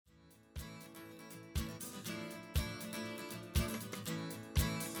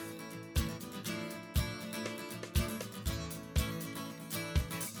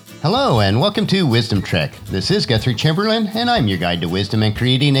Hello and welcome to Wisdom Trek. This is Guthrie Chamberlain and I'm your guide to wisdom and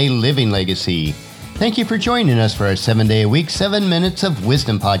creating a living legacy. Thank you for joining us for our 7-day-a-week, 7 Minutes of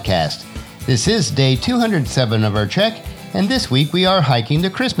Wisdom podcast. This is day 207 of our trek, and this week we are hiking the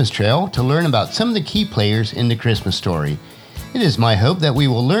Christmas Trail to learn about some of the key players in the Christmas story. It is my hope that we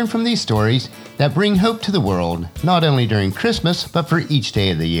will learn from these stories that bring hope to the world, not only during Christmas, but for each day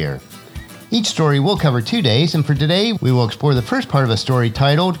of the year. Each story will cover 2 days, and for today, we will explore the first part of a story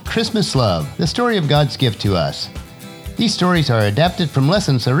titled Christmas Love, the story of God's gift to us. These stories are adapted from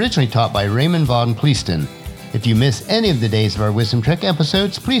lessons originally taught by Raymond von Pleaston. If you miss any of the days of our Wisdom Trek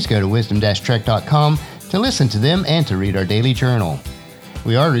episodes, please go to wisdom-trek.com to listen to them and to read our daily journal.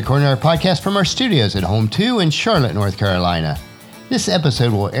 We are recording our podcast from our studios at Home 2 in Charlotte, North Carolina. This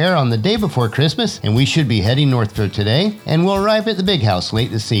episode will air on the day before Christmas, and we should be heading north for today, and we'll arrive at the Big House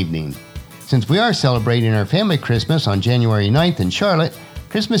late this evening. Since we are celebrating our family Christmas on January 9th in Charlotte,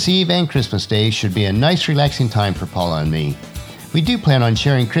 Christmas Eve and Christmas Day should be a nice relaxing time for Paula and me. We do plan on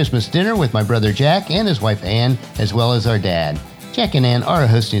sharing Christmas dinner with my brother Jack and his wife Ann, as well as our dad. Jack and Ann are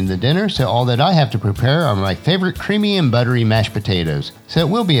hosting the dinner, so all that I have to prepare are my favorite creamy and buttery mashed potatoes. So it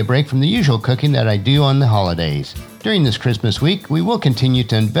will be a break from the usual cooking that I do on the holidays. During this Christmas week, we will continue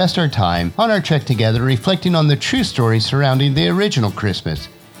to invest our time on our trek together, reflecting on the true stories surrounding the original Christmas.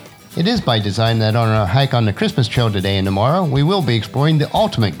 It is by design that on our hike on the Christmas Trail today and tomorrow, we will be exploring the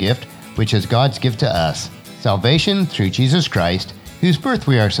ultimate gift, which is God's gift to us, salvation through Jesus Christ, whose birth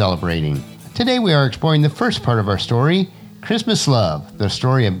we are celebrating. Today we are exploring the first part of our story, Christmas Love, the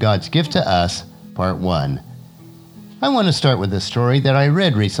story of God's gift to us, Part 1. I want to start with a story that I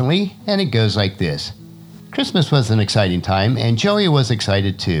read recently, and it goes like this. Christmas was an exciting time, and Joey was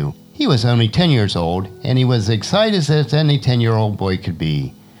excited too. He was only 10 years old, and he was excited as any 10-year-old boy could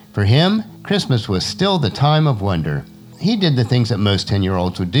be. For him, Christmas was still the time of wonder. He did the things that most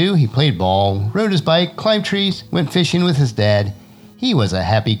 10-year-olds would do. He played ball, rode his bike, climbed trees, went fishing with his dad. He was a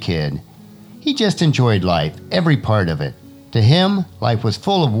happy kid. He just enjoyed life, every part of it. To him, life was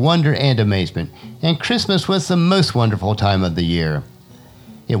full of wonder and amazement, and Christmas was the most wonderful time of the year.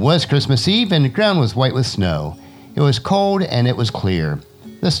 It was Christmas Eve, and the ground was white with snow. It was cold, and it was clear.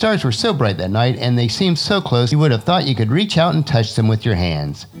 The stars were so bright that night, and they seemed so close you would have thought you could reach out and touch them with your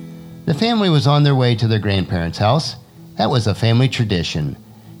hands. The family was on their way to their grandparents' house. That was a family tradition.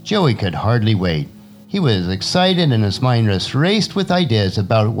 Joey could hardly wait. He was excited, and his mind just raced with ideas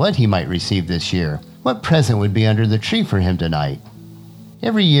about what he might receive this year. What present would be under the tree for him tonight?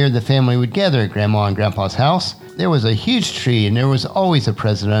 Every year, the family would gather at Grandma and Grandpa's house. There was a huge tree, and there was always a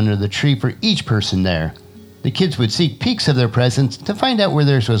present under the tree for each person there. The kids would seek peeks of their presents to find out where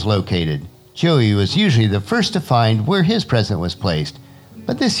theirs was located. Joey was usually the first to find where his present was placed.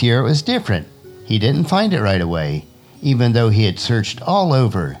 But this year it was different. He didn't find it right away, even though he had searched all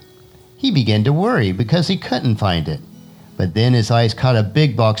over. He began to worry because he couldn't find it. But then his eyes caught a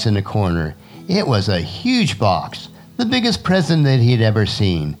big box in the corner. It was a huge box, the biggest present that he had ever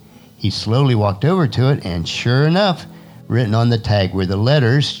seen. He slowly walked over to it, and sure enough, written on the tag were the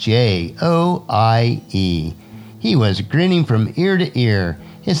letters Joie. He was grinning from ear to ear.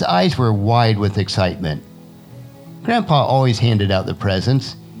 His eyes were wide with excitement. Grandpa always handed out the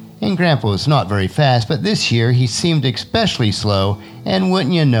presents, and Grandpa was not very fast, but this year he seemed especially slow, and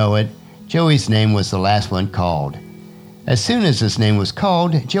wouldn't you know it, Joey's name was the last one called. As soon as his name was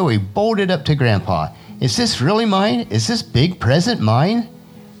called, Joey bolted up to Grandpa. "Is this really mine? Is this big present mine?"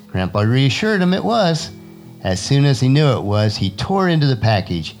 Grandpa reassured him it was. As soon as he knew it was, he tore into the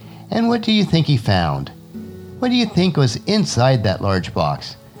package, and what do you think he found? What do you think was inside that large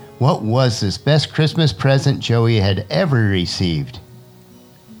box? What was this best Christmas present Joey had ever received?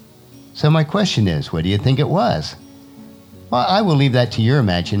 So my question is, what do you think it was? Well, I will leave that to your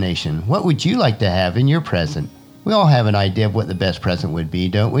imagination. What would you like to have in your present? We all have an idea of what the best present would be,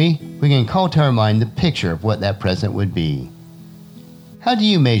 don't we? We can call to our mind the picture of what that present would be. How do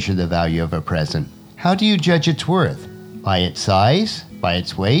you measure the value of a present? How do you judge its worth? By its size? By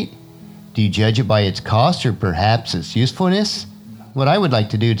its weight? Do you judge it by its cost or perhaps its usefulness? What I would like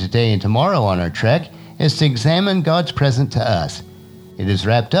to do today and tomorrow on our trek is to examine God's present to us. It is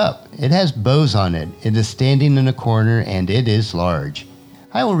wrapped up. It has bows on it. It is standing in a corner, and it is large.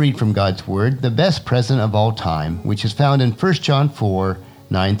 I will read from God's Word, the best present of all time, which is found in 1 John 4,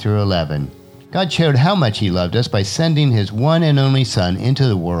 9 through 11. God showed how much He loved us by sending His one and only Son into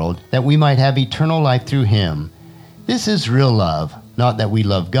the world that we might have eternal life through Him. This is real love. Not that we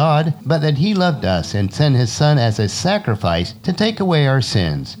love God, but that He loved us and sent His Son as a sacrifice to take away our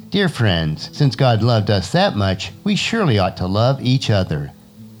sins. Dear friends, since God loved us that much, we surely ought to love each other.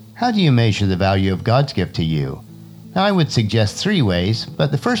 How do you measure the value of God's gift to you? Now, I would suggest 3 ways,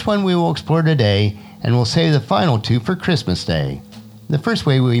 but the first one we will explore today, and we'll save the final 2 for Christmas Day. The first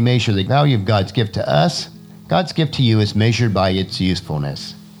way we measure the value of God's gift to us, God's gift to you is measured by its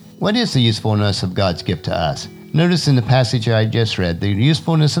usefulness. What is the usefulness of God's gift to us? Notice in the passage I just read, the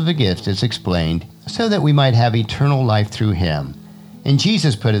usefulness of the gift is explained so that we might have eternal life through him. And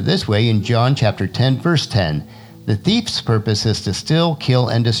Jesus put it this way in John chapter 10, verse 10, "The thief's purpose is to steal, kill,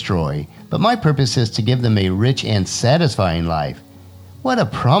 and destroy, but my purpose is to give them a rich and satisfying life." What a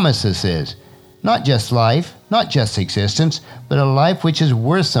promise this is! Not just life, not just existence, but a life which is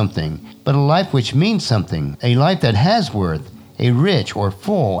worth something, but a life which means something, a life that has worth, a rich or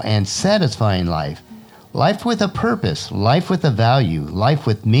full and satisfying life. Life with a purpose, life with a value, life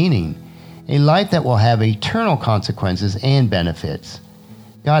with meaning, a life that will have eternal consequences and benefits.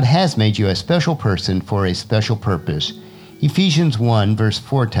 God has made you a special person for a special purpose. Ephesians 1 verse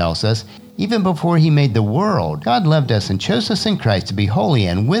 4 tells us, even before he made the world, God loved us and chose us in Christ to be holy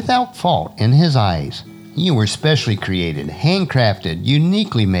and without fault in his eyes. You were specially created, handcrafted,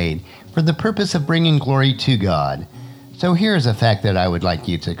 uniquely made for the purpose of bringing glory to God. So here is a fact that I would like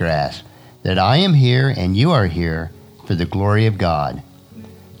you to grasp, that I am here and you are here for the glory of God.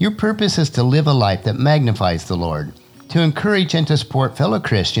 Your purpose is to live a life that magnifies the Lord, to encourage and to support fellow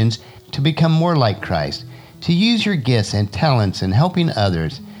Christians to become more like Christ, to use your gifts and talents in helping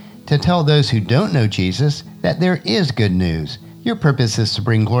others, to tell those who don't know Jesus that there is good news. Your purpose is to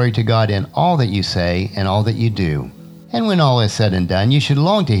bring glory to God in all that you say and all that you do. And when all is said and done, you should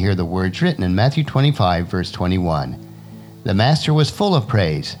long to hear the words written in Matthew 25, verse 21. The master was full of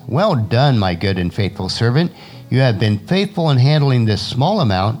praise. "Well done, my good and faithful servant. You have been faithful in handling this small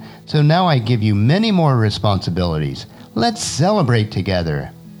amount, so now I give you many more responsibilities. Let's celebrate together."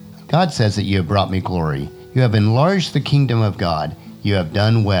 God says that you have brought me glory. You have enlarged the kingdom of God. You have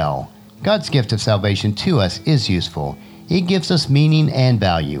done well. God's gift of salvation to us is useful. It gives us meaning and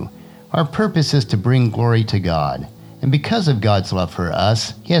value. Our purpose is to bring glory to God. And because of God's love for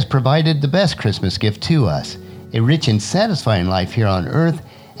us, he has provided the best Christmas gift to us, a rich and satisfying life here on earth,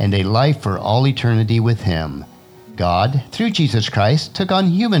 and a life for all eternity with him. God, through Jesus Christ, took on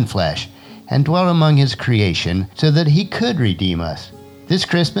human flesh and dwelt among his creation so that he could redeem us. This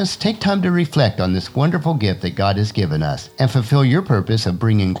Christmas, take time to reflect on this wonderful gift that God has given us and fulfill your purpose of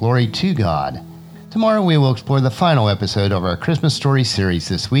bringing glory to God. Tomorrow we will explore the final episode of our Christmas story series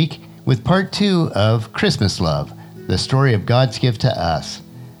this week with part 2 of Christmas Love, the story of God's gift to us.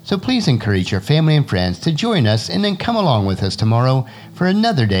 So please encourage your family and friends to join us and then come along with us tomorrow for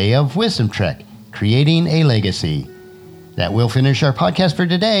another day of Wisdom Trek, Creating a Legacy. That will finish our podcast for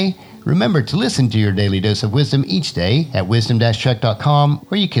today. Remember to listen to your daily dose of wisdom each day at wisdom-trek.com,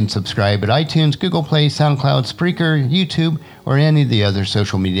 or you can subscribe at iTunes, Google Play, SoundCloud, Spreaker, YouTube, or any of the other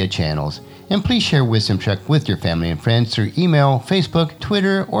social media channels. And please share Wisdom Trek with your family and friends through email, Facebook,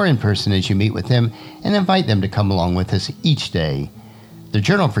 Twitter, or in person as you meet with them, and invite them to come along with us each day. The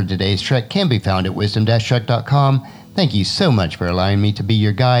journal for today's trek can be found at wisdom-trek.com. Thank you so much for allowing me to be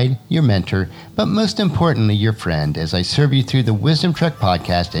your guide, your mentor, but most importantly, your friend as I serve you through the Wisdom Trek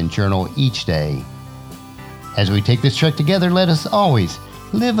podcast and journal each day. As we take this trek together, let us always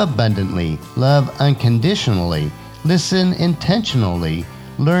live abundantly, love unconditionally, listen intentionally,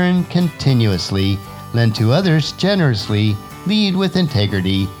 learn continuously, lend to others generously, lead with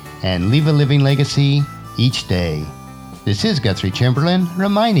integrity, and leave a living legacy each day. This is Guthrie Chamberlain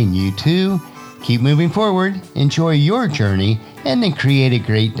reminding you to keep moving forward, enjoy your journey, and then create a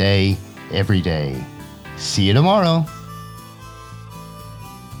great day every day. See you tomorrow.